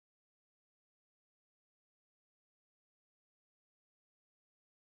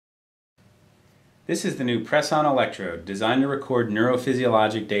This is the new PressOn electrode, designed to record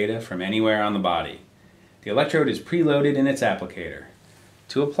neurophysiologic data from anywhere on the body. The electrode is preloaded in its applicator.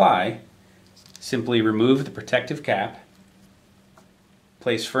 To apply, simply remove the protective cap,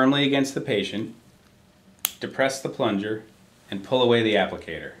 place firmly against the patient, depress the plunger, and pull away the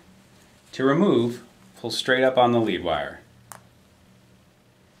applicator. To remove, pull straight up on the lead wire.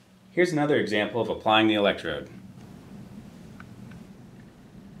 Here's another example of applying the electrode.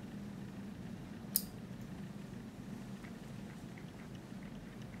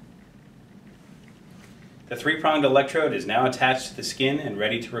 The three-pronged electrode is now attached to the skin and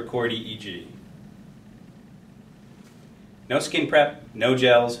ready to record EEG. No skin prep, no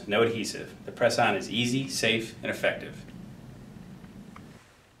gels, no adhesive. The PressOn is easy, safe, and effective.